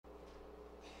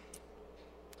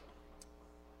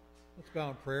Let's bow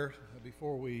in prayer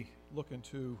before we look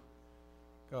into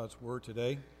God's Word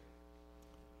today.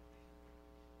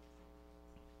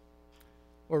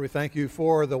 Lord, we thank you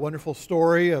for the wonderful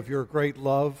story of your great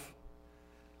love,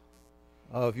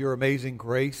 of your amazing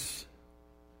grace,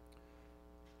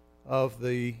 of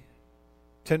the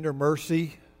tender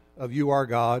mercy of you, our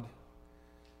God,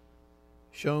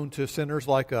 shown to sinners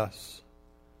like us.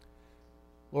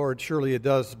 Lord, surely it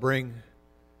does bring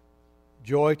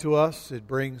joy to us. It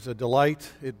brings a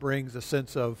delight. It brings a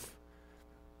sense of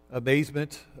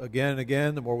amazement again and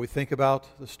again the more we think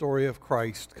about the story of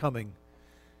Christ coming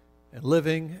and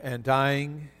living and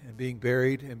dying and being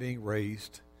buried and being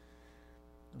raised.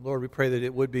 And Lord, we pray that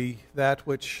it would be that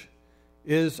which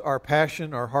is our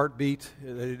passion, our heartbeat,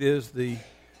 that it is the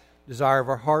desire of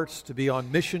our hearts to be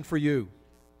on mission for you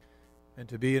and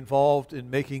to be involved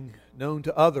in making known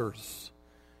to others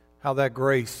how that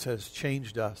grace has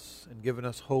changed us and given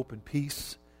us hope and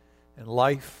peace and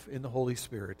life in the Holy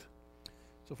Spirit.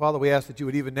 So, Father, we ask that you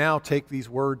would even now take these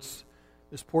words,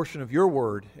 this portion of your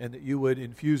word, and that you would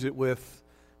infuse it with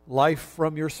life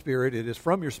from your Spirit. It is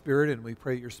from your Spirit, and we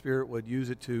pray that your Spirit would use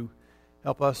it to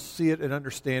help us see it and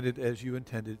understand it as you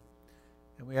intended.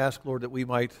 And we ask, Lord, that we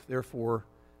might therefore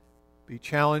be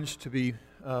challenged to be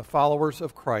followers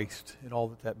of Christ in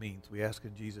all that means. We ask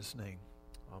in Jesus' name.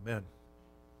 Amen.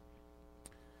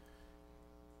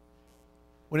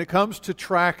 When it comes to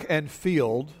track and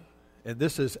field, and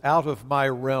this is out of my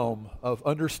realm of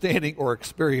understanding or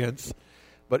experience,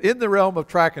 but in the realm of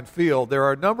track and field, there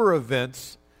are a number of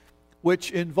events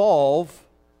which involve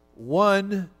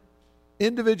one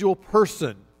individual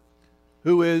person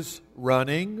who is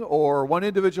running, or one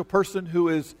individual person who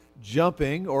is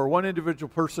jumping, or one individual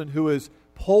person who is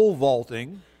pole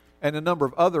vaulting, and a number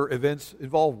of other events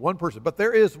involve one person. But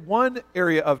there is one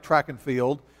area of track and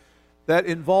field that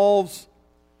involves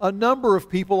a number of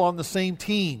people on the same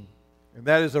team, and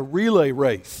that is a relay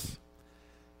race.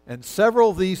 And several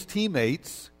of these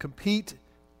teammates compete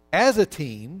as a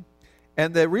team,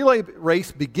 and the relay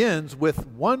race begins with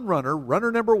one runner,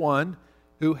 runner number one,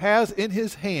 who has in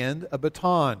his hand a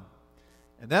baton.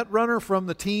 And that runner from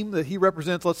the team that he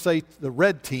represents, let's say the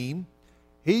red team,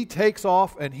 he takes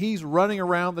off and he's running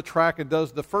around the track and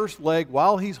does the first leg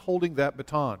while he's holding that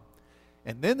baton.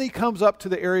 And then he comes up to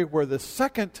the area where the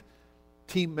second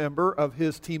team member of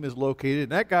his team is located,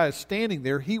 and that guy is standing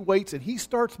there. He waits and he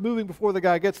starts moving before the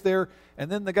guy gets there,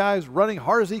 and then the guy is running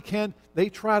hard as he can. They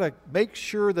try to make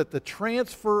sure that the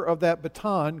transfer of that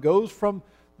baton goes from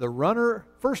the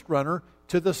first runner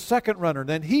to the second runner.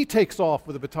 Then he takes off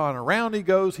with the baton. Around he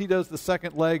goes. He does the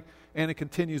second leg, and it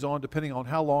continues on depending on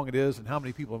how long it is and how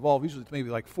many people involved. Usually it's maybe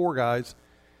like 4 guys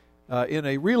in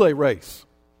a relay race.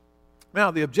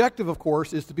 Now, the objective, of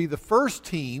course, is to be the first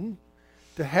team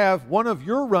to have one of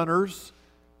your runners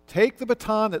take the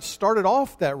baton that started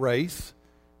off that race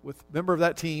with a member of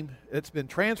that team. It's been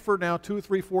transferred now 2,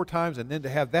 3, 4 times, and then to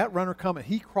have that runner come and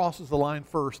he crosses the line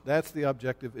first. That's the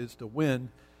objective, is to win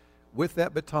with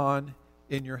that baton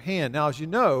in your hand. Now, as you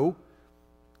know,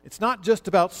 it's not just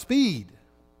about speed.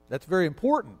 That's very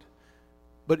important.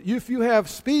 But if you have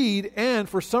speed and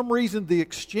for some reason the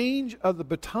exchange of the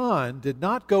baton did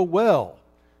not go well,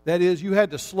 that is, you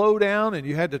had to slow down and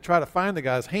you had to try to find the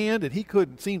guy's hand and he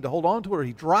couldn't seem to hold on to it, or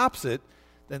he drops it,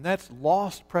 then that's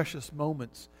lost precious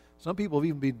moments. Some people have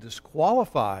even been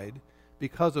disqualified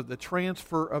because of the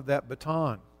transfer of that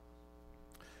baton.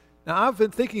 Now, I've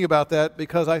been thinking about that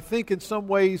because I think in some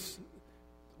ways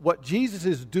what Jesus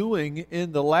is doing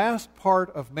in the last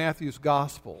part of Matthew's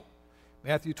gospel,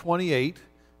 Matthew 28,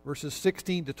 verses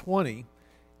 16 to 20,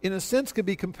 in a sense could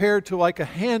be compared to like a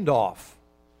handoff.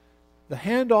 The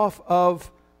handoff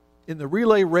of, in the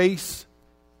relay race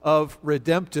of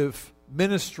redemptive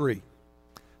ministry.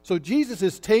 So Jesus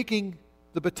is taking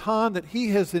the baton that he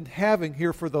has been having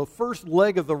here for the first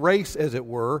leg of the race, as it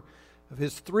were, of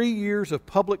his 3 years of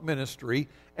public ministry,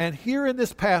 and here in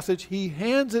this passage he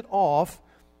hands it off,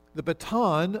 the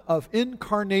baton of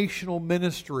incarnational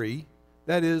ministry,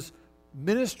 that is,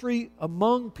 ministry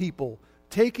among people,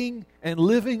 taking and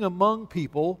living among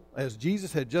people, as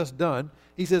Jesus had just done.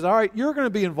 He says, all right, you're going to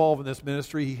be involved in this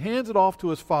ministry. He hands it off to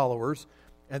his followers,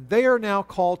 and they are now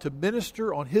called to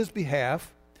minister on his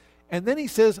behalf. And then he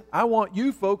says, I want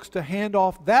you folks to hand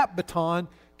off that baton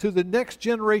to the next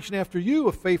generation after you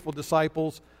of faithful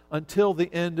disciples until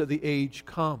the end of the age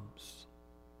comes.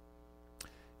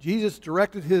 Jesus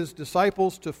directed his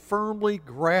disciples to firmly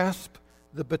grasp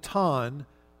the baton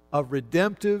of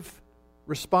redemptive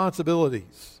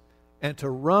responsibilities and to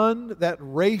run that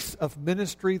race of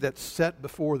ministry that's set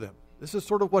before them. This is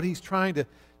sort of what he's trying to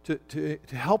to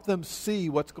help them see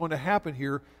what's going to happen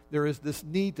here, there is this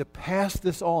need to pass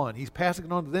this on. He's passing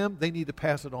it on to them. They need to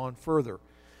pass it on further.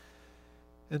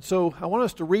 And so I want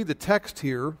us to read the text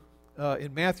here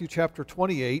in Matthew chapter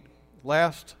 28,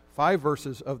 last 5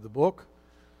 verses of the book.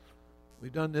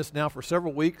 We've done this now for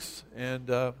several weeks, and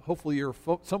hopefully you're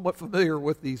somewhat familiar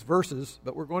with these verses,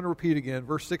 but we're going to repeat again,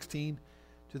 verse 16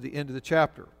 to the end of the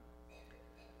chapter.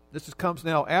 This comes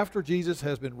now after Jesus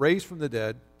has been raised from the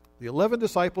dead. The 11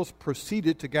 disciples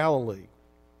proceeded to Galilee,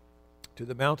 to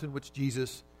the mountain which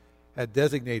Jesus had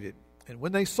designated. And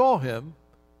when they saw him,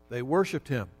 they worshipped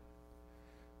him.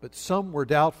 But some were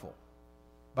doubtful.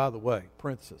 By the way,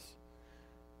 parenthesis.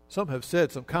 Some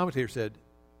commentators said,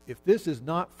 if this is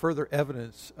not further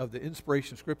evidence of the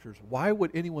inspiration of Scriptures, why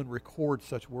would anyone record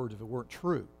such words if it weren't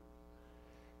true?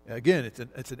 Again,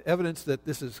 it's an evidence that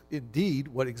this is indeed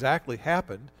what exactly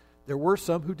happened. There were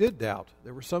some who did doubt.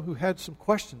 There were some who had some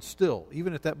questions still,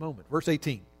 even at that moment. Verse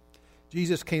 18,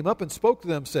 Jesus came up and spoke to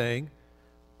them, saying,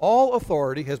 all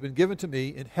authority has been given to me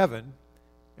in heaven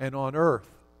and on earth.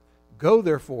 Go,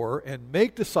 therefore, and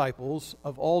make disciples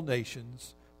of all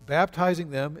nations,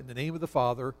 baptizing them in the name of the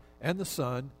Father and the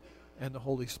Son and the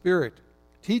Holy Spirit,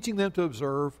 teaching them to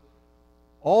observe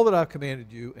all that I've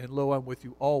commanded you, and lo, I'm with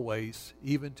you always,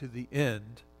 even to the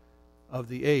end of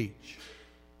the age.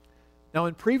 Now,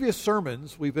 in previous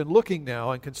sermons, we've been looking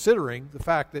now and considering the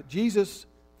fact that Jesus,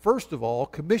 first of all,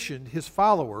 commissioned his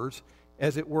followers,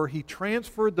 as it were, he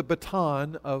transferred the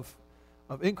baton of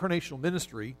incarnational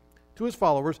ministry to his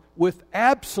followers with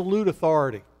absolute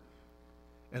authority.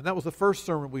 And that was the first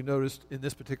sermon we noticed in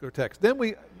this particular text. Then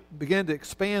we began to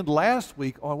expand last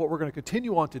week on what we're going to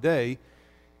continue on today.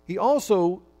 He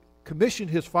also commissioned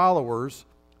his followers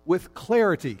with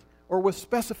clarity or with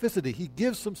specificity. He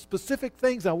gives some specific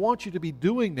things I want you to be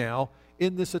doing now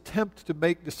in this attempt to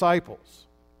make disciples.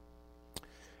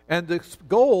 And the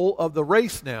goal of the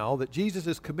race now that Jesus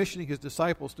is commissioning his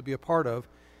disciples to be a part of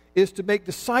is to make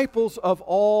disciples of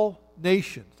all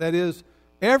nations. That is,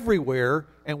 everywhere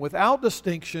and without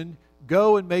distinction,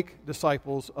 go and make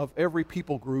disciples of every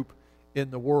people group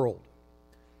in the world.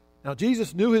 Now,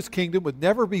 Jesus knew his kingdom would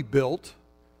never be built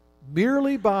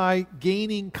merely by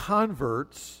gaining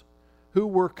converts who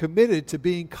were committed to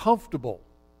being comfortable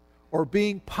or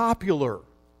being popular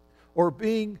or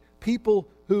being people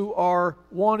who are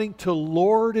wanting to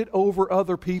lord it over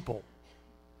other people.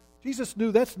 Jesus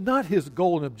knew that's not his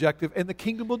goal and objective, and the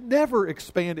kingdom will never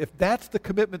expand if that's the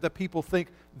commitment that people think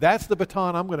that's the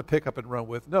baton I'm going to pick up and run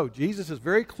with. No, Jesus is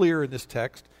very clear in this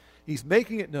text. He's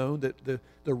making it known that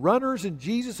the runners in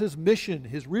Jesus' mission,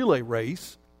 his relay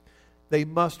race, they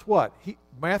must what?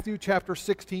 Matthew chapter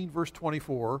 16, verse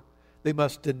 24, they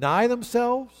must deny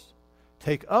themselves,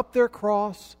 take up their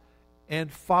cross,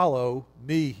 and follow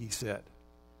me, he said.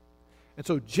 And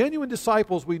so genuine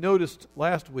disciples, we noticed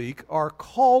last week, are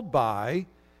called by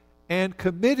and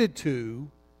committed to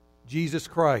Jesus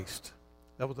Christ.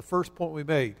 That was the first point we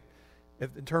made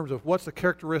in terms of what's the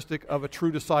characteristic of a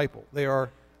true disciple. They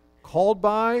are called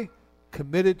by,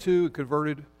 committed to, and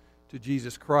converted to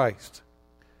Jesus Christ.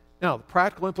 Now, the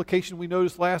practical implication we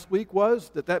noticed last week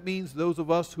was that means those of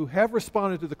us who have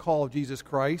responded to the call of Jesus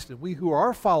Christ and we who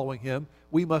are following him,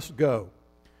 we must go.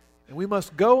 And we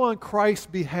must go on Christ's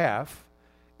behalf,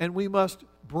 and we must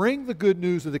bring the good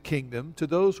news of the kingdom to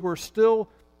those who are still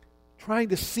trying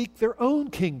to seek their own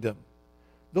kingdom.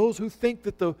 Those who think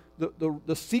that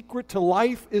the secret to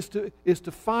life is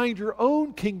to find your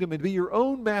own kingdom and be your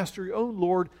own master, your own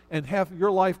Lord, and have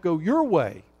your life go your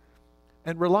way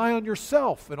and rely on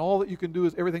yourself, and all that you can do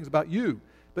is everything's about you.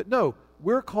 But no,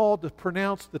 we're called to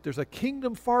pronounce that there's a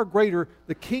kingdom far greater,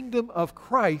 the kingdom of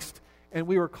Christ, and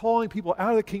we are calling people out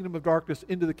of the kingdom of darkness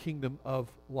into the kingdom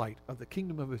of light, of the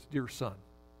kingdom of his dear Son.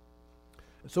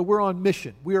 And so we're on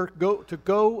mission. We are to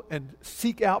go and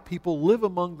seek out people, live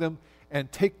among them,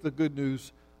 and take the good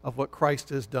news of what Christ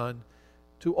has done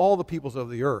to all the peoples of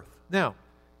the earth. Now,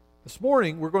 this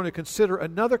morning we're going to consider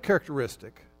another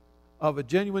characteristic of a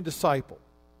genuine disciple.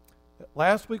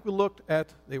 Last week we looked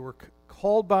at they were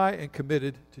called by and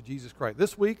committed to Jesus Christ.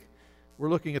 This week we're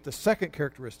looking at the second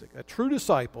characteristic. A true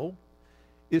disciple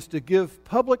is to give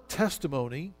public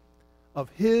testimony of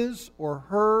his or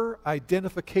her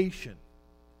identification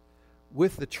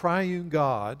with the triune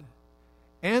God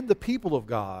and the people of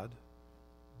God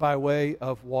by way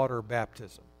of water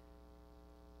baptism.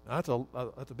 Now,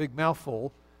 that's a big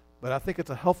mouthful, but I think it's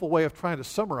a helpful way of trying to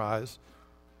summarize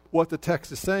what the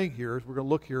text is saying here, as we're going to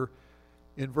look here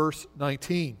in verse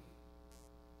 19.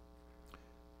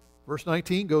 Verse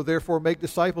 19, go therefore make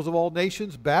disciples of all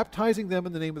nations, baptizing them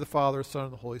in the name of the Father, Son,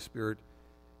 and the Holy Spirit,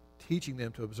 teaching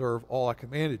them to observe all I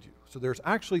commanded you. So there's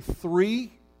actually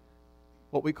 3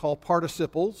 what we call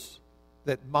participles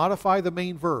that modify the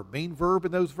main verb. Main verb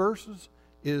in those verses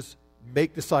is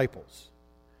make disciples.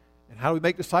 And how do we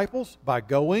make disciples? By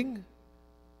going,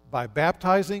 by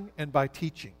baptizing, and by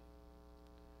teaching.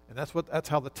 And that's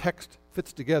how the text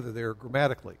fits together there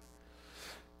grammatically.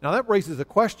 Now that raises a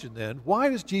question then, why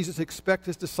does Jesus expect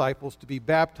his disciples to be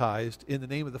baptized in the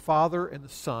name of the Father and the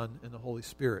Son and the Holy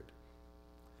Spirit?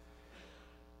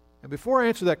 And before I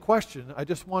answer that question, I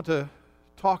just want to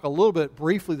talk a little bit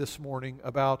briefly this morning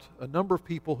about a number of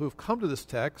people who have come to this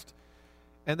text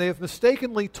and they have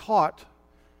mistakenly taught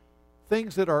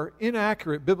things that are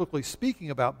inaccurate, biblically speaking,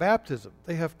 about baptism.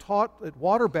 They have taught that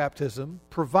water baptism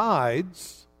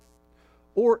provides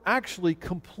or actually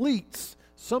completes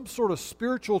some sort of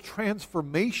spiritual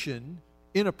transformation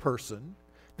in a person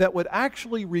that would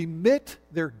actually remit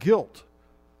their guilt,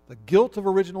 the guilt of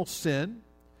original sin,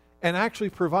 and actually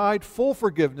provide full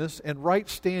forgiveness and right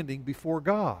standing before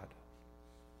God.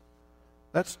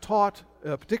 That's taught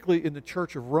particularly in the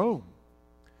Church of Rome,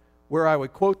 where I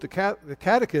would quote the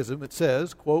Catechism. It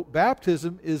says, quote,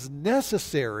 "Baptism is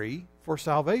necessary for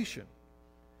salvation.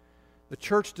 The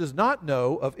Church does not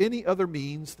know of any other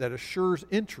means that assures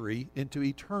entry into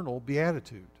eternal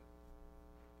beatitude."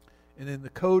 And in the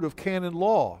Code of Canon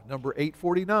Law, number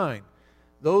 849,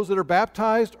 those that are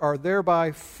baptized are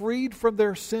thereby freed from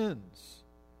their sins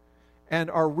and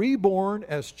are reborn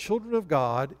as children of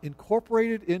God,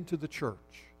 incorporated into the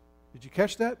church. Did you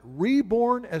catch that?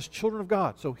 Reborn as children of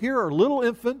God. So here are little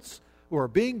infants who are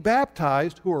being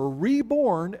baptized, who are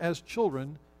reborn as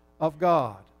children of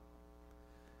God.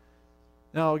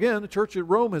 Now again, the Church at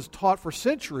Rome has taught for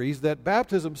centuries that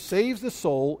baptism saves the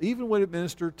soul even when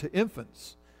administered to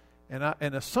infants.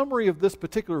 And a summary of this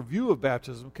particular view of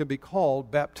baptism can be called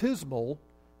baptismal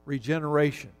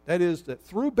regeneration. That is, that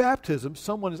through baptism,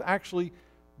 someone is actually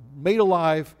made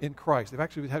alive in Christ. They've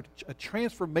actually had a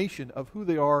transformation of who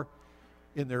they are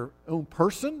in their own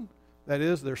person. That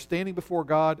is, they're standing before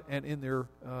God, and in their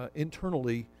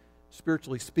internally,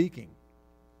 spiritually speaking.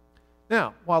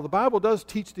 Now, while the Bible does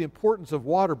teach the importance of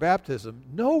water baptism,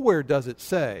 nowhere does it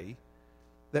say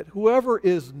that whoever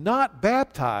is not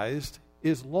baptized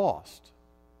is lost.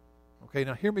 Okay,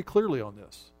 now hear me clearly on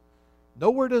this.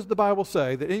 Nowhere does the Bible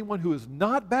say that anyone who is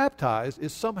not baptized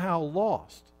is somehow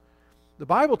lost. The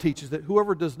Bible teaches that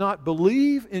whoever does not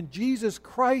believe in Jesus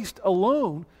Christ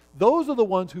alone, those are the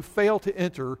ones who fail to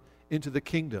enter into the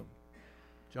kingdom.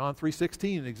 John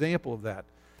 3:16, an example of that.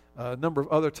 A number of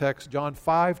other texts. John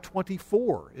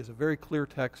 5:24 is a very clear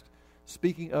text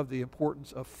speaking of the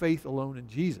importance of faith alone in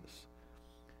Jesus.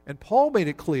 And Paul made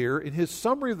it clear in his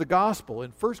summary of the gospel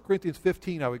in 1 Corinthians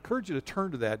 15. I would encourage you to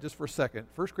turn to that just for a second.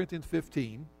 1 Corinthians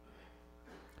 15.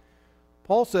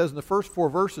 Paul says in the first 4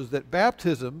 verses that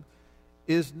baptism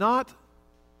is not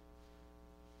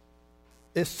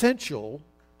essential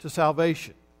to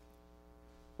salvation.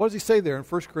 What does he say there in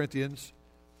 1 Corinthians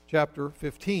chapter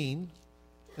 15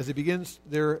 as he begins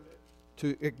there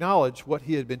to acknowledge what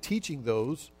he had been teaching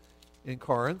those in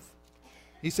Corinth?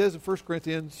 He says in 1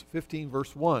 Corinthians 15,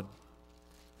 verse 1,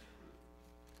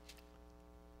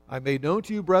 "I made known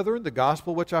to you, brethren, the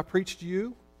gospel which I preached to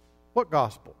you." What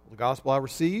gospel? The gospel I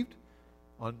received,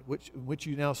 on which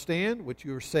you now stand, which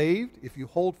you are saved, if you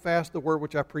hold fast the word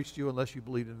which I preached to you, unless you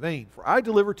believed in vain. For I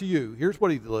delivered to you, here's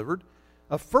what he delivered,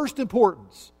 of first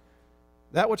importance,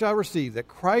 that which I received, that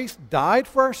Christ died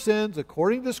for our sins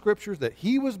according to the Scriptures, that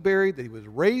he was buried, that he was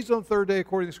raised on the 3rd day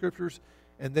according to the Scriptures,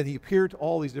 and then he appeared to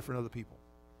all these different other people.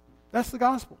 That's the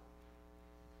gospel.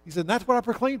 He said, that's what I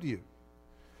proclaimed to you.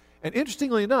 And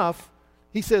interestingly enough,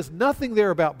 he says nothing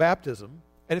there about baptism.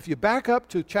 And if you back up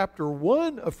to chapter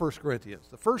 1 of 1 Corinthians,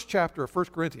 the first chapter of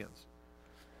 1 Corinthians,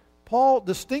 Paul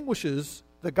distinguishes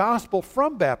the gospel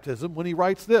from baptism when he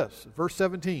writes this, verse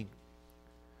 17.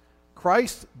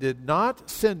 Christ did not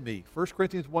send me, 1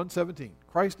 Corinthians 1:17,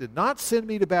 Christ did not send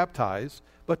me to baptize,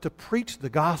 but to preach the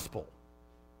gospel,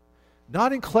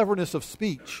 not in cleverness of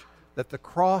speech, that the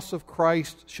cross of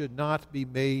Christ should not be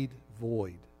made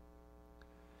void.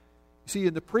 You see,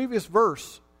 in the previous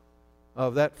verse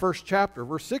of that first chapter,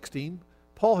 verse 16,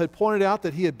 Paul had pointed out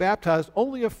that he had baptized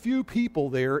only a few people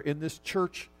there in this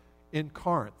church in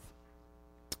Corinth.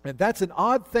 And that's an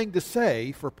odd thing to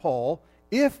say for Paul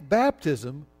if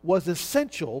baptism was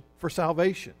essential for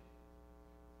salvation.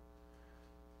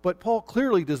 But Paul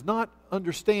clearly does not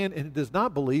understand and does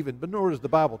not believe, and nor does the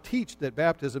Bible teach, that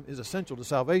baptism is essential to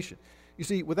salvation. You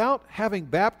see, without having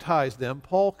baptized them,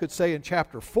 Paul could say in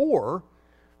chapter 4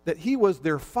 that he was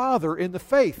their father in the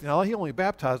faith. Now, he only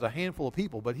baptized a handful of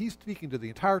people, but he's speaking to the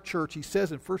entire church. He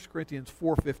says in 1 Corinthians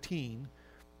 4:15,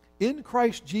 in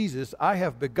Christ Jesus I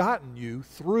have begotten you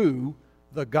through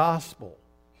the gospel.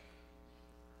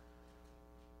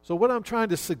 So what I'm trying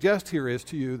to suggest here is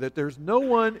to you that there's no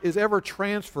one is ever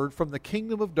transferred from the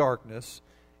kingdom of darkness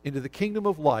into the kingdom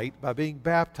of light by being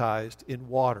baptized in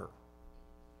water.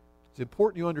 It's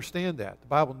important you understand that. The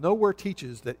Bible nowhere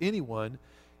teaches that anyone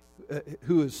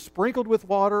who is sprinkled with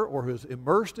water or who is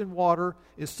immersed in water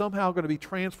is somehow going to be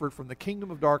transferred from the kingdom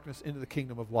of darkness into the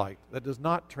kingdom of light. That does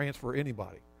not transfer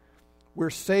anybody. We're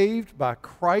saved by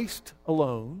Christ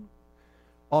alone,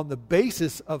 on the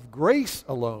basis of grace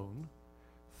alone,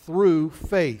 through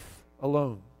faith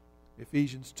alone.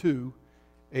 Ephesians 2,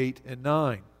 8 and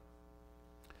 9.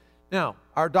 Now,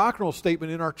 our doctrinal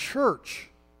statement in our church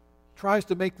tries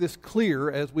to make this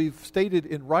clear, as we've stated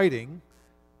in writing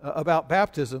about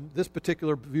baptism, this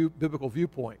particular biblical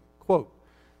viewpoint. Quote,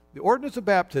 "The ordinance of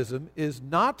baptism is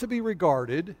not to be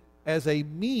regarded as a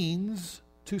means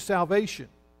to salvation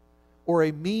or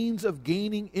a means of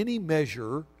gaining any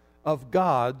measure of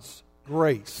God's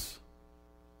grace."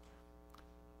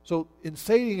 So in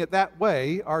saying it that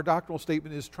way, our doctrinal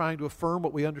statement is trying to affirm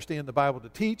what we understand the Bible to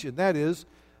teach, and that is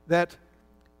that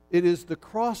it is the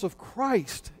cross of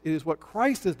Christ, it is what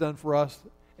Christ has done for us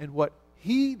and what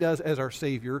He does as our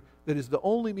Savior that is the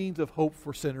only means of hope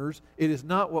for sinners. It is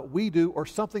not what we do or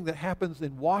something that happens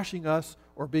in washing us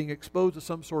or being exposed to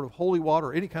some sort of holy water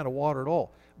or any kind of water at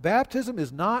all. Baptism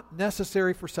is not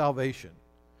necessary for salvation.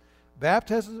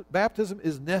 Baptism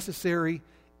is necessary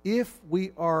if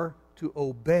we are to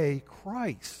obey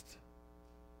Christ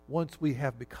once we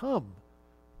have become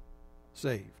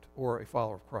saved or a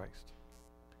follower of Christ.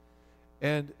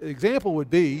 And an example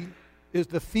would be is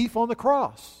the thief on the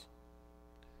cross.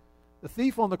 The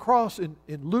thief on the cross in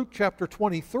Luke chapter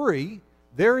 23,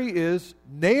 there he is,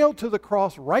 nailed to the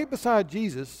cross right beside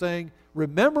Jesus, saying,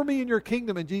 "Remember me in your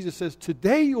kingdom." And Jesus says,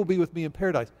 "Today you will be with me in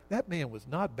paradise." That man was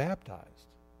not baptized.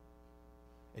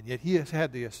 And yet he has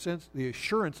had the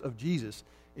assurance of Jesus.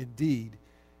 Indeed,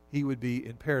 he would be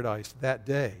in paradise that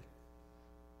day.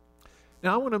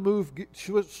 Now I want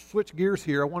to switch gears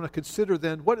here. I want to consider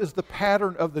then, what is the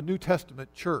pattern of the New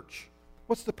Testament church?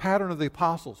 What's the pattern of the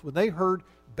apostles? When they heard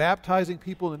baptizing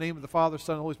people in the name of the Father,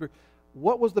 Son, and Holy Spirit,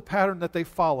 what was the pattern that they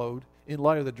followed in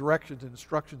light of the directions and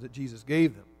instructions that Jesus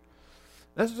gave them?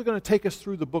 This is going to take us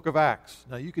through the book of Acts.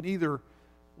 Now you can either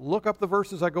look up the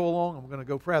verses I go along. I'm going to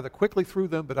go rather quickly through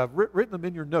them, but I've written them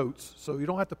in your notes, so you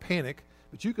don't have to panic.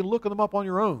 But you can look them up on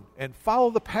your own and follow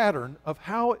the pattern of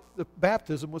how the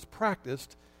baptism was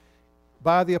practiced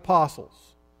by the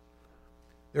apostles.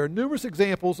 There are numerous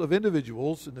examples of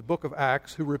individuals in the book of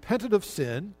Acts who repented of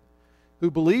sin, who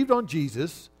believed on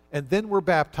Jesus, and then were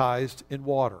baptized in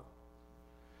water.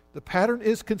 The pattern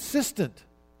is consistent.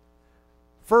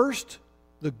 First,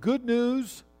 the good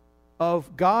news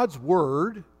of God's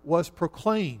word was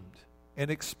proclaimed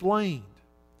and explained.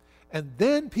 And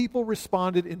then people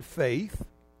responded in faith,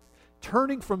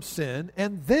 turning from sin,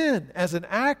 and then, as an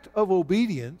act of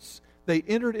obedience, they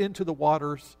entered into the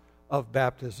waters of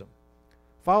baptism.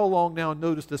 Follow along now and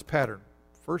notice this pattern.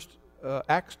 First,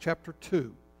 Acts chapter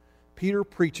 2. Peter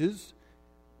preaches,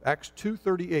 Acts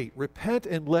 2:38, "Repent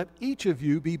and let each of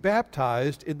you be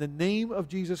baptized in the name of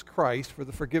Jesus Christ for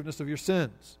the forgiveness of your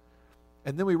sins."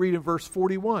 And then we read in verse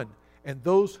 41, "And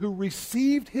those who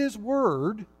received his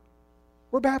word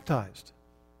were baptized."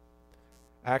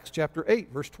 Acts chapter 8,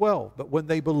 verse 12, "But when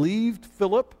they believed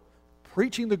Philip,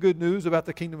 preaching the good news about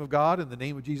the kingdom of God in the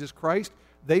name of Jesus Christ,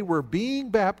 they were being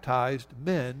baptized,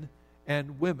 men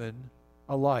and women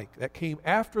alike." That came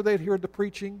after they'd heard the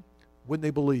preaching, when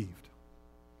they believed.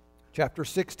 Chapter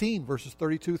 16, verses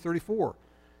 32, 34.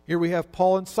 Here we have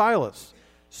Paul and Silas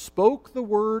spoke the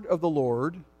word of the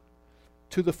Lord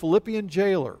to the Philippian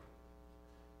jailer,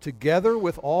 together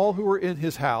with all who were in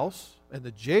his house. And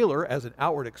the jailer, as an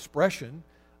outward expression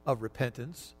of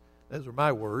repentance, those are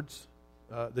my words,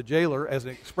 the jailer, as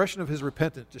an expression of his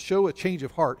repentance, to show a change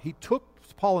of heart, he took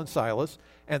Paul and Silas,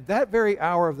 and that very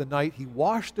hour of the night he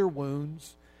washed their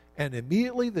wounds, and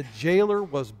immediately the jailer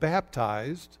was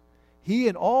baptized, he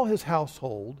and all his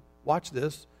household. Watch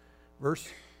this, verse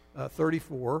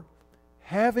 34,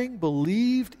 "having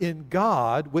believed in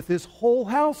God with his whole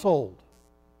household."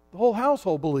 The whole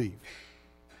household believed.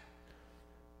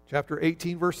 Chapter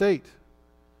 18, verse 8.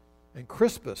 "And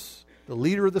Crispus, the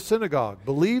leader of the synagogue,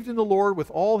 believed in the Lord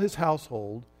with all his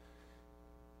household,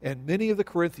 and many of the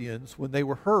Corinthians, when they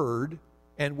were heard,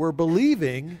 and were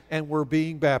believing and were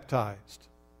being baptized."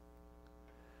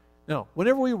 Now,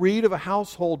 whenever we read of a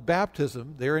household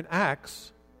baptism there in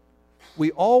Acts,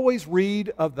 we always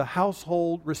read of the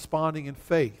household responding in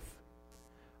faith,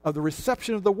 of the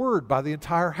reception of the word by the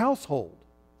entire household.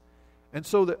 And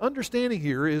so the understanding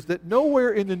here is that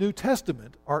nowhere in the New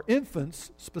Testament are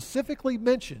infants specifically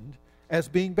mentioned as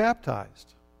being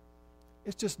baptized.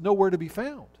 It's just nowhere to be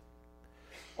found.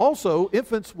 Also,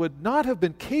 infants would not have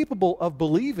been capable of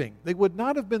believing. They would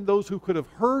not have been those who could have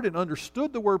heard and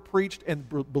understood the word preached and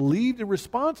believed in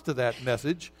response to that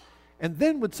message, and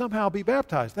then would somehow be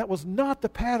baptized. That was not the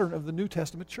pattern of the New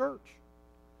Testament church.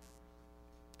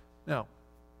 Now,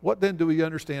 what then do we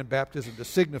understand baptism to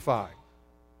signify?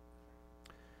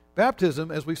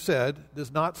 Baptism, as we said,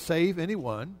 does not save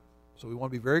anyone, so we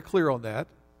want to be very clear on that.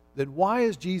 Then why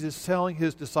is Jesus telling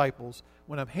his disciples,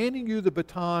 when I'm handing you the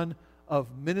baton of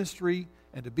ministry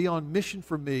and to be on mission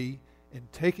for me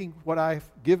and taking what I've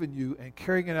given you and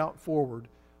carrying it out forward,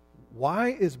 why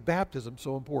is baptism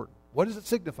so important? What does it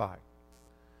signify?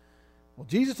 Well,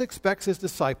 Jesus expects his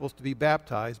disciples to be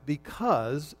baptized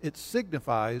because it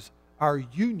signifies our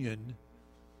union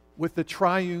with the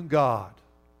triune God.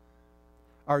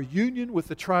 Our union with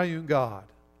the triune God.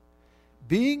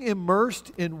 Being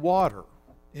immersed in water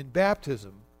in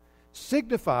baptism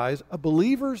signifies a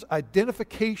believer's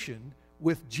identification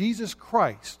with Jesus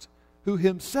Christ, who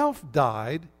himself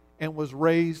died and was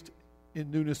raised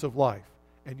in newness of life.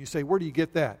 And you say, where do you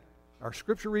get that? Our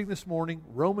scripture reading this morning,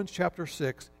 Romans chapter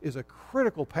 6, is a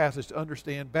critical passage to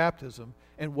understand baptism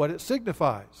and what it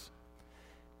signifies.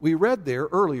 We read there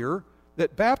earlier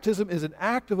that baptism is an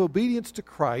act of obedience to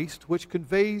Christ which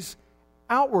conveys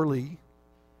outwardly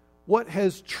what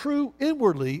has true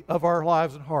inwardly of our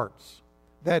lives and hearts.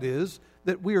 That is,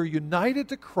 that we are united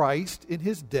to Christ in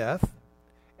his death,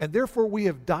 and therefore we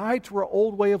have died to our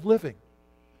old way of living.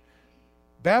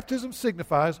 Baptism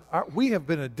signifies we have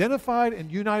been identified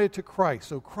and united to Christ.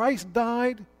 So Christ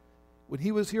died when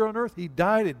he was here on earth. He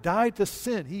died and died to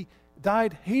sin. He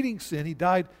died hating sin. He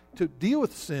died to deal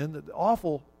with sin, the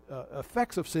awful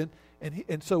effects of sin.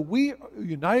 And so we are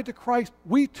united to Christ.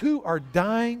 We too are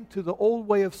dying to the old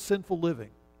way of sinful living.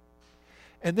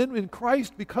 And then in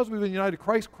Christ, because we've been united to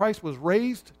Christ, Christ was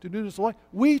raised to newness of life.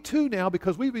 We too now,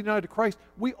 because we've been united to Christ,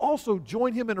 we also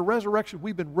join him in a resurrection.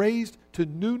 We've been raised to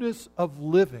newness of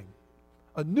living,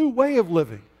 a new way of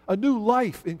living, a new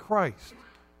life in Christ.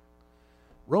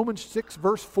 Romans 6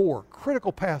 verse 4,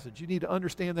 critical passage. You need to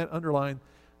understand that, underline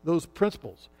those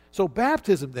principles. So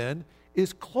baptism then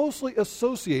is closely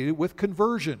associated with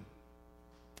conversion.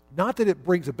 Not that it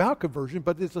brings about conversion,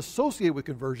 but it's associated with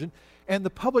conversion and the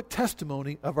public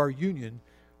testimony of our union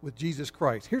with Jesus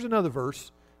Christ. Here's another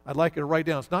verse I'd like you to write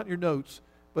down. It's not in your notes,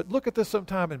 but look at this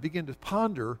sometime and begin to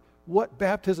ponder what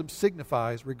baptism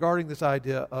signifies regarding this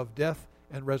idea of death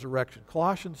and resurrection.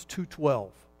 Colossians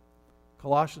 2:12.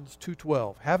 Colossians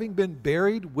 2:12. Having been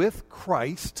buried with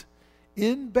Christ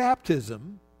in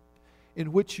baptism,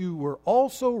 in which you were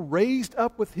also raised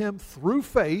up with him through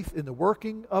faith in the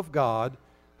working of God,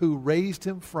 who raised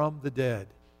him from the dead.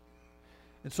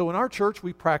 And so in our church,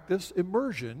 we practice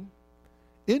immersion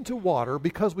into water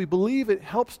because we believe it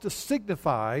helps to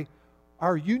signify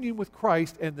our union with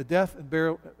Christ and the death and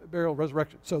burial,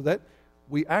 resurrection. So that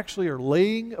we actually are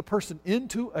laying a person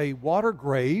into a water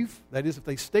grave. That is, if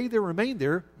they stay there, remain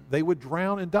there, they would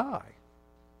drown and die.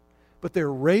 But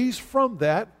they're raised from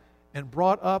that and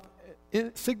brought up,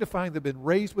 signifying they've been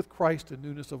raised with Christ to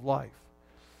newness of life.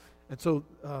 And so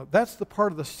that's the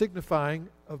part of the signifying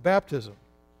of baptism.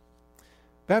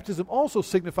 Baptism also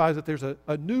signifies that there's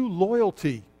a new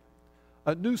loyalty,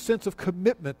 a new sense of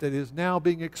commitment that is now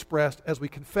being expressed as we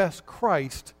confess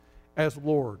Christ as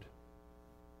Lord.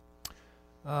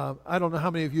 I don't know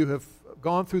how many of you have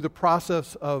gone through the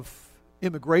process of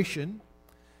immigration,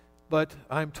 but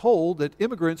I'm told that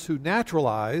immigrants who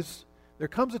naturalize, there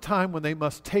comes a time when they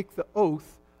must take the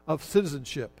oath of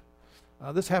citizenship.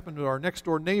 This happened to our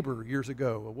next-door neighbor years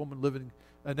ago. A woman living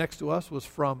next to us was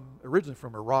originally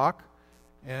from Iraq,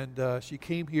 and she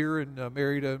came here and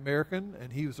married an American,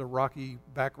 and he was a Iraqi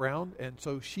background, and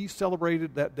so she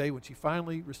celebrated that day when she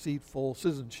finally received full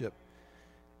citizenship.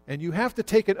 And you have to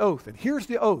take an oath, and here's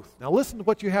the oath. Now listen to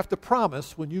what you have to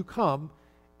promise when you come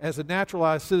as a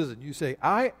naturalized citizen. You say,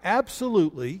 I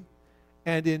absolutely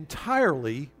and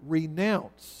entirely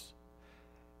renounce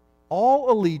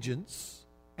all allegiance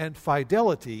and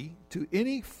fidelity to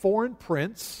any foreign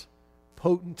prince,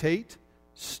 potentate,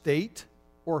 state,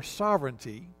 or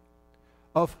sovereignty,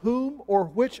 of whom or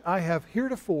which I have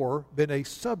heretofore been a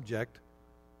subject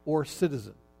or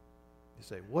citizen. You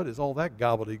say, what is all that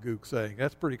gobbledygook saying?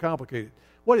 That's pretty complicated.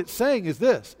 What it's saying is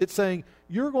this. It's saying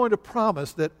you're going to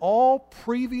promise that all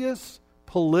previous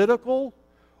political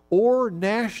or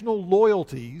national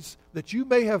loyalties that you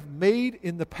may have made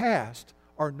in the past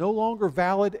are no longer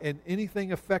valid and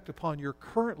anything affect upon your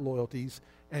current loyalties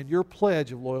and your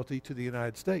pledge of loyalty to the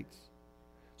United States.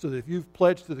 So that if you've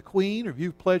pledged to the queen, or if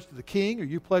you've pledged to the king, or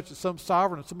you've pledged to some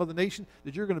sovereign of some other nation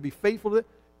that you're going to be faithful to it,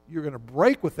 you're going to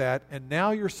break with that, and now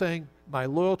you're saying, my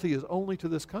loyalty is only to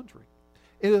this country.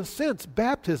 In a sense,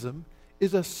 baptism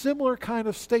is a similar kind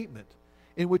of statement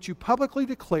in which you publicly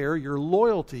declare your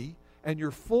loyalty and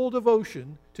your full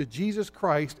devotion to Jesus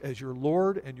Christ as your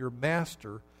Lord and your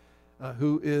Master,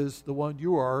 who is the one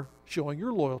you are showing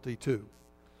your loyalty to.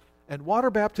 And water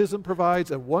baptism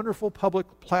provides a wonderful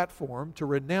public platform to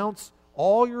renounce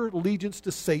all your allegiance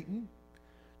to Satan,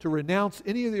 to renounce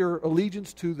any of your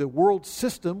allegiance to the world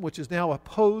system, which is now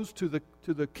opposed to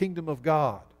the kingdom of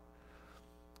God.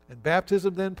 And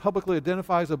baptism then publicly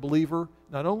identifies a believer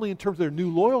not only in terms of their new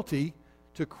loyalty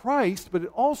to Christ, but it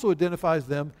also identifies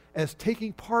them as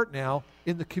taking part now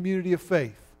in the community of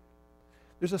faith.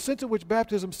 There's a sense in which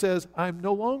baptism says, I'm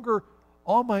no longer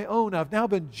on my own. I've now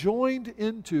been joined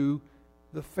into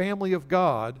the family of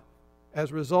God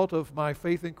as a result of my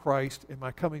faith in Christ and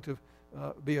my coming to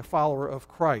be a follower of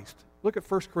Christ. Look at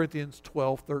 1 Corinthians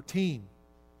 12:13.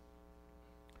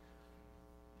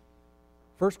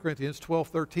 1 Corinthians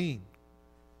 12:13.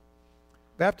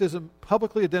 Baptism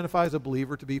publicly identifies a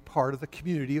believer to be part of the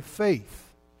community of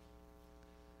faith.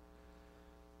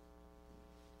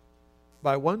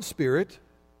 By one Spirit,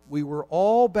 we were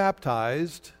all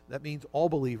baptized, that means all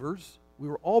believers, we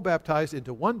were all baptized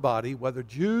into one body, whether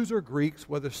Jews or Greeks,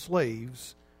 whether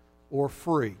slaves or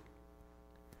free.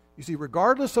 You see,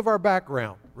 regardless of our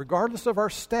background, regardless of our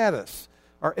status,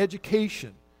 our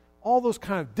education, all those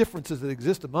kind of differences that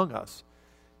exist among us,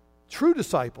 true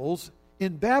disciples,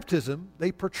 in baptism,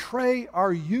 they portray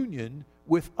our union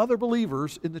with other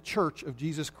believers in the church of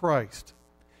Jesus Christ.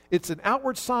 It's an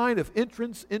outward sign of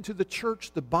entrance into the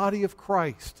church, the body of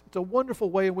Christ. It's a wonderful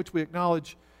way in which we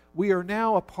acknowledge we are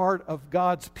now a part of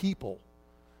God's people.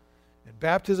 And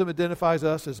baptism identifies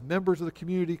us as members of the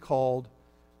community called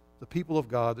the people of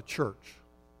God, the church.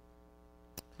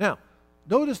 Now,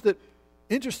 notice that,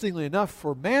 interestingly enough,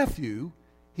 for Matthew,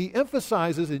 he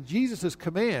emphasizes in Jesus'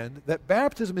 command that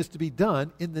baptism is to be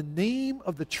done in the name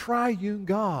of the triune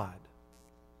God.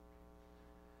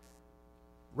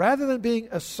 Rather than being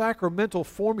a sacramental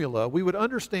formula, we would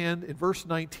understand in verse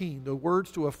 19 the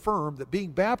words to affirm that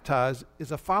being baptized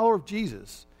as a follower of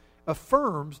Jesus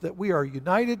affirms that we are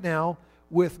united now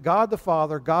with God the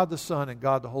Father, God the Son, and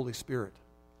God the Holy Spirit.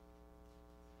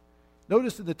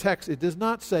 Notice in the text it does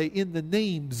not say in the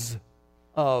names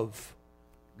of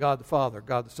God the Father,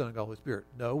 God the Son, and God the Holy Spirit.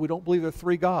 No, we don't believe there are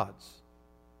three gods.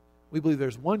 We believe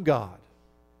there's one God.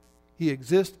 He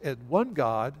exists as one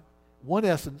God, one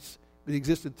essence, but he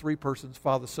exists in three persons,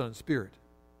 Father, Son, and Spirit.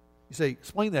 You say,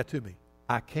 explain that to me.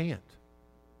 I can't.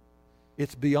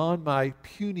 It's beyond my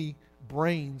puny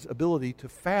brain's ability to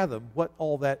fathom what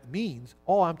all that means.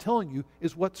 All I'm telling you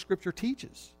is what Scripture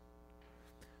teaches.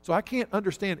 So I can't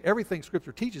understand everything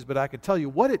Scripture teaches, but I can tell you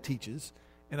what it teaches,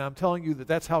 and I'm telling you that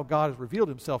that's how God has revealed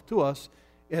himself to us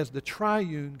as the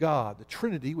triune God, the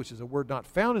Trinity, which is a word not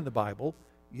found in the Bible,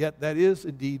 yet that is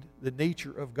indeed the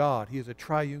nature of God. He is a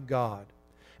triune God.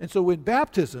 And so in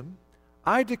baptism,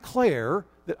 I declare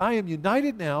that I am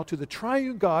united now to the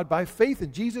triune God by faith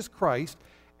in Jesus Christ,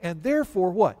 and therefore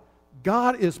what?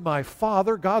 God is my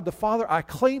Father, God the Father. I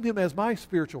claim him as my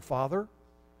spiritual Father.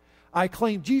 I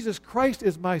claim Jesus Christ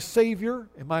as my Savior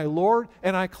and my Lord,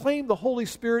 and I claim the Holy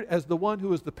Spirit as the one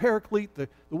who is the Paraclete, the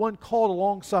one called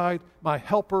alongside my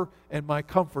helper and my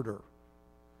comforter.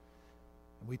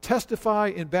 And we testify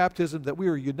in baptism that we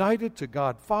are united to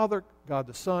God Father, God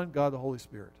the Son, God the Holy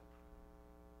Spirit.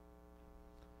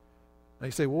 Now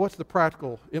you say, well, what's the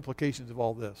practical implications of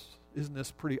all this? Isn't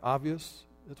this pretty obvious?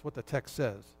 That's what the text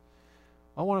says.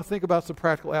 I want to think about some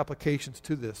practical applications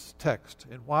to this text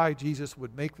and why Jesus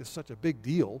would make this such a big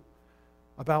deal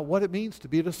about what it means to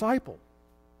be a disciple.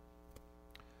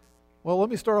 Well, let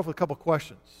me start off with a couple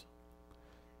questions.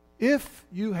 If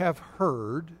you have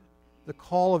heard the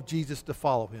call of Jesus to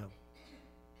follow him,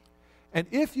 and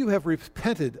if you have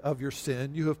repented of your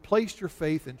sin, you have placed your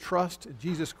faith and trust in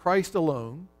Jesus Christ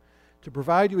alone to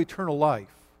provide you eternal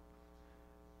life,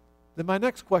 then my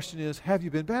next question is, have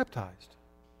you been baptized?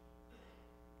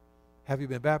 Have you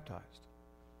been baptized?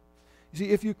 You see,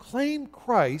 if you claim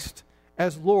Christ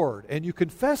as Lord and you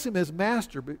confess him as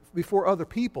Master before other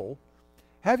people,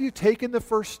 have you taken the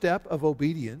first step of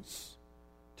obedience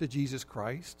to Jesus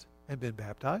Christ and been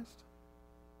baptized?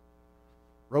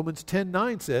 Romans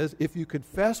 10:9 says, if you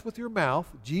confess with your mouth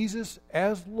Jesus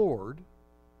as Lord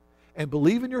and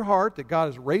believe in your heart that God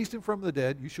has raised him from the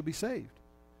dead, you shall be saved.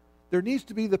 There needs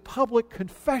to be the public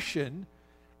confession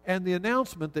and the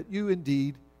announcement that you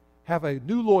indeed have a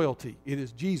new loyalty. It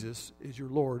is Jesus is your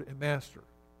Lord and Master.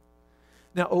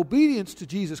 Now, obedience to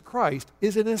Jesus Christ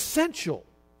is an essential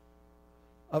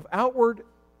of outward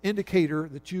indicator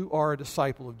that you are a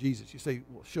disciple of Jesus. You say,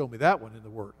 well, show me that one in the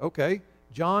Word. Okay,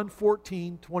 John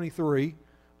 14:23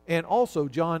 and also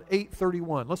John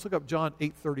 8:31. Let's look up John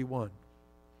 8:31.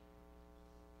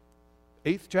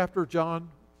 8th chapter of John,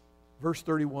 verse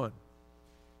 31.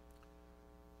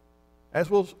 As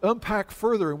we'll unpack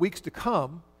further in weeks to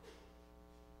come,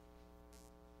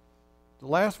 the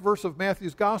last verse of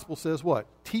Matthew's gospel says what?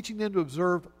 Teaching them to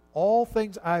observe all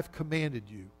things I've commanded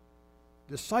you.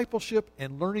 Discipleship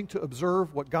and learning to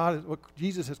observe what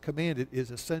Jesus has commanded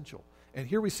is essential. And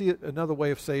here we see it, another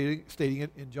way of stating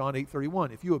it in John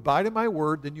 8:31. If you abide in my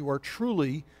word, then you are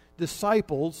truly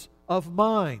disciples of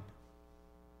mine.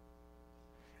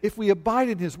 If we abide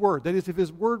in his word, that is, if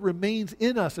his word remains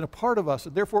in us and a part of us,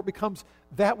 and therefore it becomes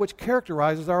that which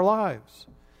characterizes our lives.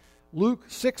 Luke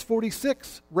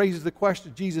 6:46 raises the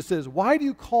question. Jesus says, why do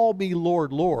you call me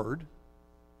Lord, Lord,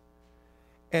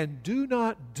 and do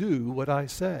not do what I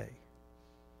say?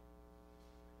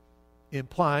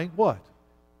 Implying what?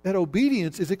 That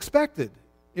obedience is expected.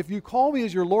 If you call me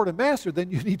as your Lord and Master, then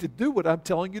you need to do what I'm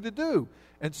telling you to do.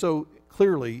 And so,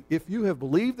 clearly, if you have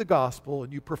believed the gospel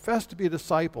and you profess to be a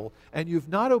disciple and you've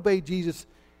not obeyed Jesus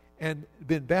and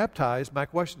been baptized, my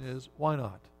question is, why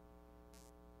not?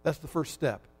 That's the first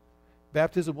step.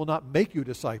 Baptism will not make you a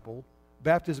disciple.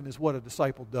 Baptism is what a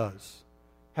disciple does.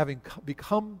 Having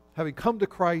come to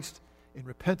Christ in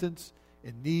repentance,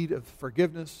 in need of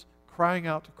forgiveness, crying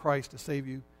out to Christ to save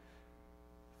you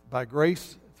by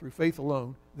grace through faith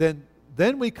alone, then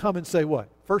we come and say what?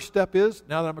 First step is,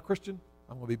 now that I'm a Christian,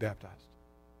 I'm going to be baptized.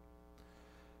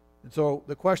 And so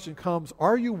the question comes,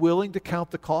 are you willing to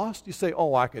count the cost? You say,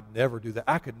 oh, I could never do that.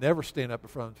 I could never stand up in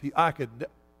front of people.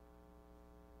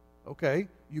 Okay,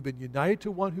 you've been united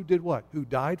to one who did what? Who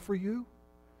died for you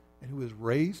and who is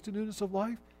raised to newness of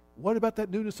life? What about that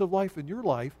newness of life in your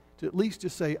life to at least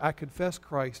just say, I confess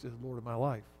Christ as Lord of my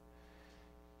life?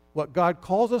 What God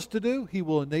calls us to do, he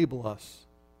will enable us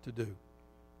to do.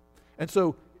 And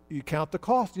so you count the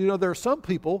cost. You know, there are some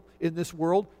people in this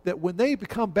world that when they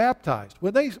become baptized,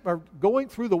 when they are going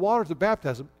through the waters of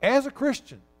baptism as a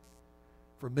Christian,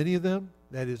 for many of them,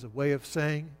 that is a way of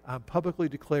saying, I'm publicly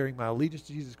declaring my allegiance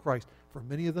to Jesus Christ. For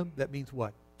many of them, that means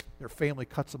what? Their family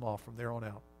cuts them off from there on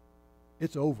out.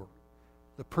 It's over.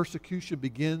 The persecution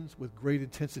begins with great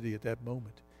intensity at that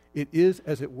moment. It is,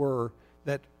 as it were,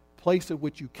 that place at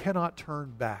which you cannot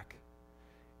turn back.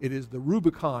 It is the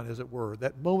Rubicon, as it were,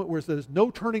 that moment where there's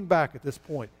no turning back at this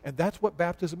point. And that's what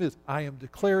baptism is. I am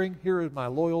declaring, here is my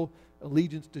loyal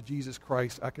allegiance to Jesus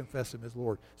Christ. I confess him as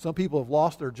Lord. Some people have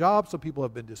lost their jobs. Some people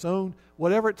have been disowned.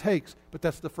 Whatever it takes. But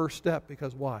that's the first step.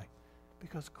 Because why?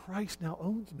 Because Christ now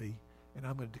owns me. And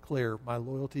I'm going to declare my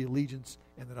loyalty, allegiance,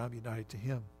 and that I'm united to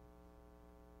him.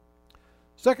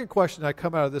 Second question I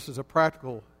come out of this as a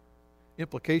practical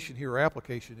implication here or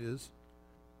application is,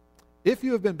 if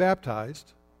you have been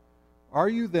baptized, are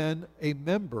you then a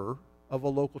member of a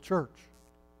local church?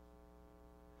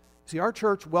 See, our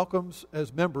church welcomes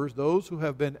as members those who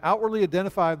have been outwardly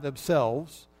identifying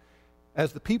themselves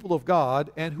as the people of God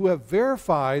and who have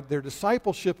verified their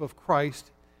discipleship of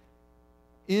Christ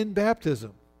in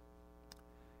baptism.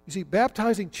 You see,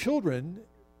 baptizing children,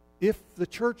 if the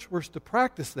church was to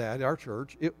practice that, our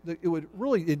church, it would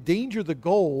really endanger the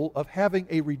goal of having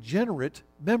a regenerate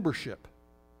membership.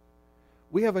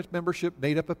 We have a membership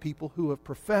made up of people who have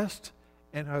professed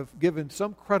and have given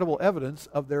some credible evidence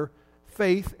of their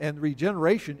faith and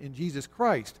regeneration in Jesus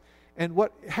Christ. And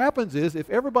what happens is, if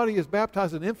everybody is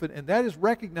baptized as an infant and that is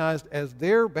recognized as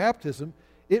their baptism,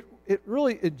 it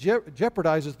really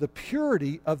jeopardizes the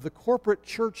purity of the corporate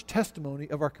church testimony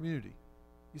of our community.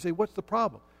 You say, what's the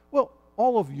problem? Well,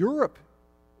 all of Europe,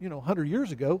 100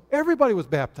 years ago, everybody was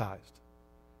baptized.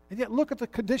 And yet look at the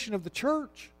condition of the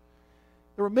church.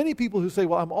 There were many people who say,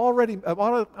 well, I'm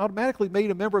automatically made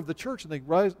a member of the church, and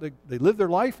they live their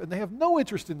life, and they have no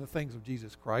interest in the things of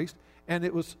Jesus Christ. And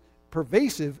it was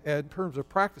pervasive in terms of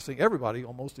practicing. Everybody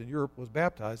almost in Europe was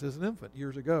baptized as an infant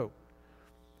years ago.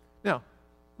 Now,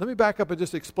 let me back up and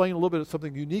just explain a little bit of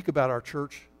something unique about our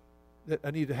church that I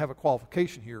need to have a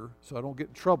qualification here so I don't get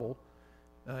in trouble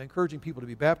encouraging people to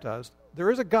be baptized.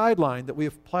 There is a guideline that we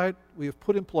have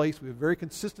put in place. We are very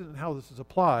consistent in how this is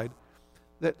applied,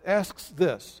 that asks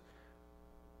this.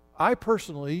 I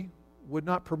personally would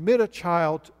not permit a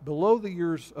child below the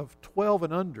years of 12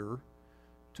 and under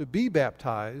to be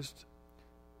baptized,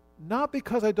 not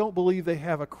because I don't believe they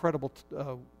have a credible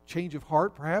change of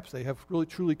heart, perhaps. They have really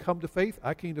truly come to faith.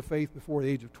 I came to faith before the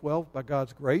age of 12 by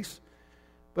God's grace.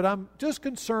 but I'm just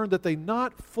concerned that they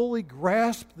not fully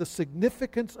grasp the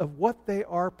significance of what they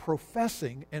are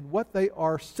professing and what they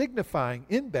are signifying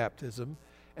in baptism,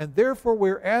 and therefore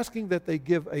we're asking that they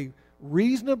give a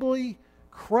reasonably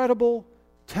credible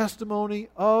testimony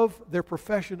of their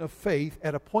profession of faith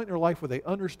at a point in their life where they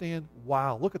understand,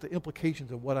 wow, look at the implications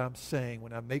of what I'm saying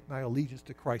when I make my allegiance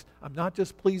to Christ. I'm not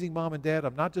just pleasing mom and dad.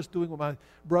 I'm not just doing what my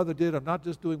brother did. I'm not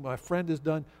just doing what my friend has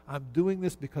done. I'm doing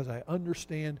this because I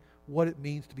understand what it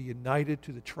means to be united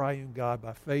to the triune God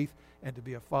by faith and to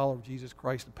be a follower of Jesus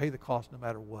Christ and pay the cost no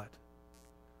matter what.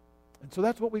 And so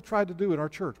that's what we tried to do in our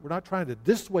church. We're not trying to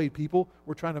dissuade people.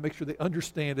 We're trying to make sure they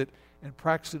understand it and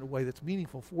practice it in a way that's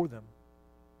meaningful for them.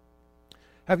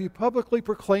 Have you publicly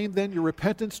proclaimed then your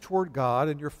repentance toward God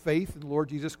and your faith in the Lord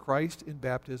Jesus Christ in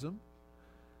baptism?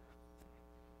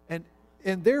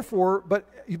 And therefore,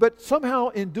 but somehow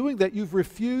in doing that, you've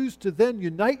refused to then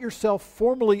unite yourself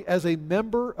formally as a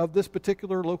member of this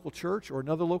particular local church or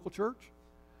another local church?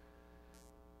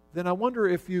 Then I wonder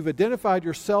if you've identified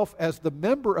yourself as the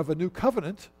member of a new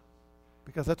covenant,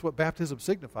 because that's what baptism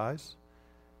signifies,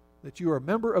 that you are a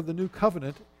member of the new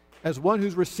covenant as one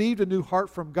who's received a new heart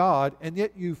from God, and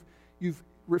yet you've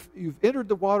entered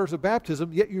the waters of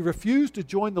baptism, yet you refuse to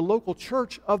join the local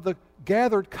church of the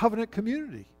gathered covenant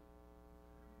community.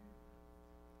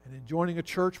 And in joining a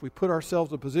church, we put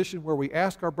ourselves in a position where we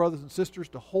ask our brothers and sisters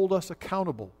to hold us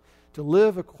accountable, to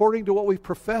live according to what we've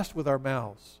professed with our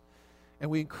mouths. And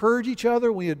we encourage each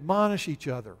other, we admonish each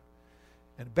other.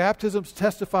 And baptism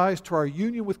testifies to our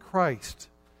union with Christ.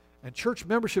 And church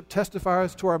membership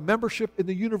testifies to our membership in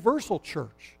the universal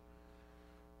church.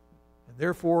 And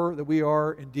therefore, that we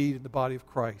are indeed in the body of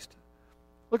Christ.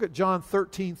 Look at John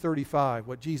 13:35,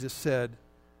 what Jesus said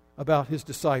about his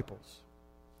disciples.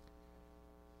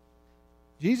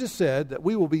 Jesus said that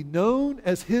we will be known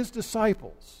as his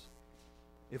disciples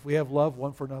if we have love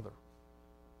one for another.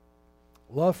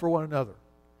 Love for one another.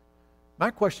 My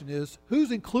question is,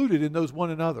 who's included in those one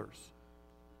another's?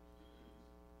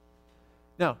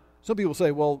 Now, some people say,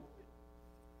 well,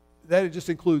 that just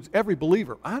includes every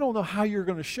believer. I don't know how you're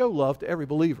going to show love to every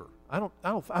believer.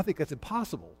 I think that's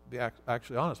impossible, to be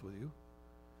actually honest with you.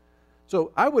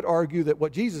 So I would argue that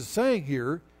what Jesus is saying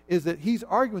here is that he's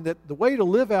arguing that the way to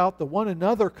live out the one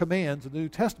another commands of the New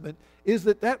Testament is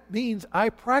that means I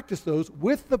practice those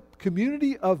with the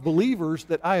community of believers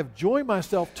that I have joined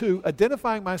myself to,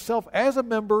 identifying myself as a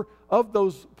member of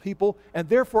those people, and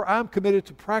therefore I'm committed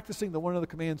to practicing the one another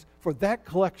commands for that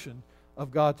collection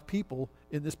of God's people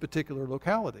in this particular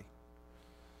locality.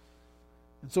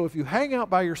 And so if you hang out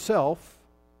by yourself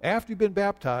after you've been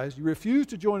baptized, you refuse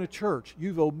to join a church,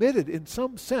 you've omitted in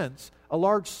some sense a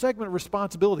large segment of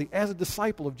responsibility as a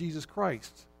disciple of Jesus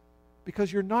Christ,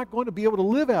 because you're not going to be able to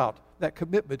live out that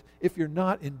commitment if you're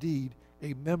not indeed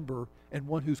a member and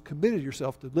one who's committed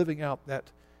yourself to living out that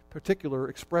particular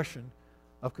expression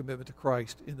of commitment to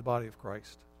Christ in the body of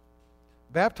Christ.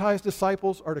 Baptized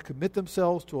disciples are to commit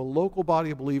themselves to a local body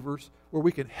of believers where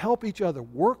we can help each other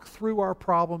work through our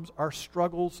problems, our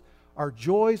struggles, our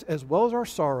joys as well as our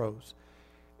sorrows,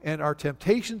 and our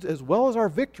temptations as well as our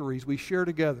victories we share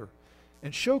together,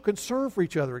 and show concern for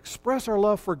each other, express our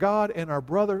love for God and our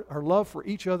love for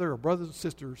each other, our brothers and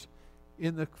sisters,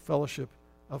 in the fellowship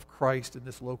of Christ in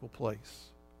this local place.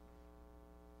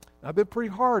 Now, I've been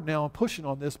pretty hard now on pushing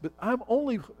on this, but I'm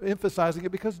only emphasizing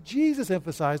it because Jesus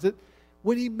emphasized it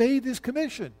when he made this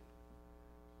commission.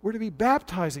 We're to be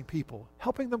baptizing people,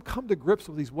 helping them come to grips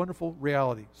with these wonderful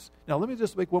realities. Now, let me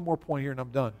just make one more point here and I'm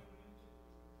done.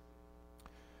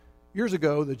 Years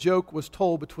ago, the joke was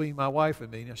told between my wife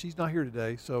and me. Now, she's not here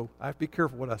today, so I have to be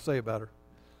careful what I say about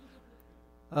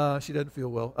her. She doesn't feel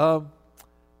well.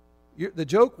 The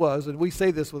joke was, and we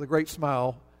say this with a great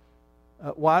smile,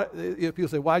 people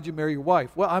say, why'd you marry your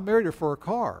wife? Well, I married her for a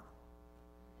car.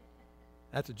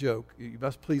 That's a joke. You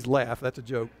must please laugh. That's a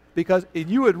joke. Because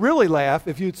you would really laugh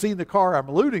if you'd seen the car I'm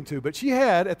alluding to. But she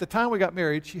had, at the time we got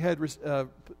married, she had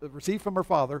received from her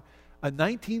father a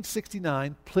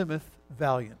 1969 Plymouth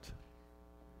Valiant.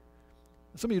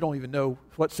 Some of you don't even know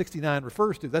what 69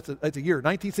 refers to. That's a year.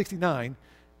 1969,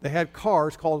 they had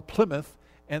cars called Plymouth,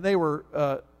 and they were,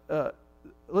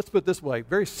 let's put it this way,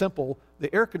 very simple.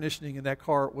 The air conditioning in that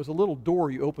car was a little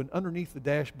door you opened underneath the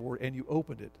dashboard, and you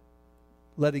opened it,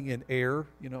 letting in air.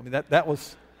 That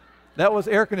was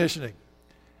air conditioning.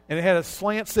 And it had a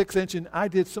slant 6-inch, and I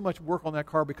did so much work on that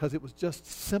car because it was just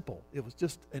simple. It was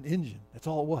just an engine. That's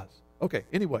all it was. Okay,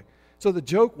 anyway. So the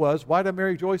joke was, why did I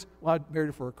marry Joyce? Well, I married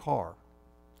her for a car.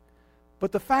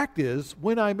 But the fact is,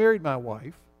 when I married my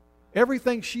wife,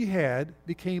 everything she had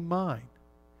became mine.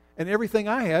 and everything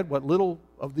I had, what little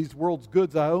of these world's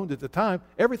goods I owned at the time,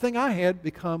 everything I had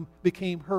became hers.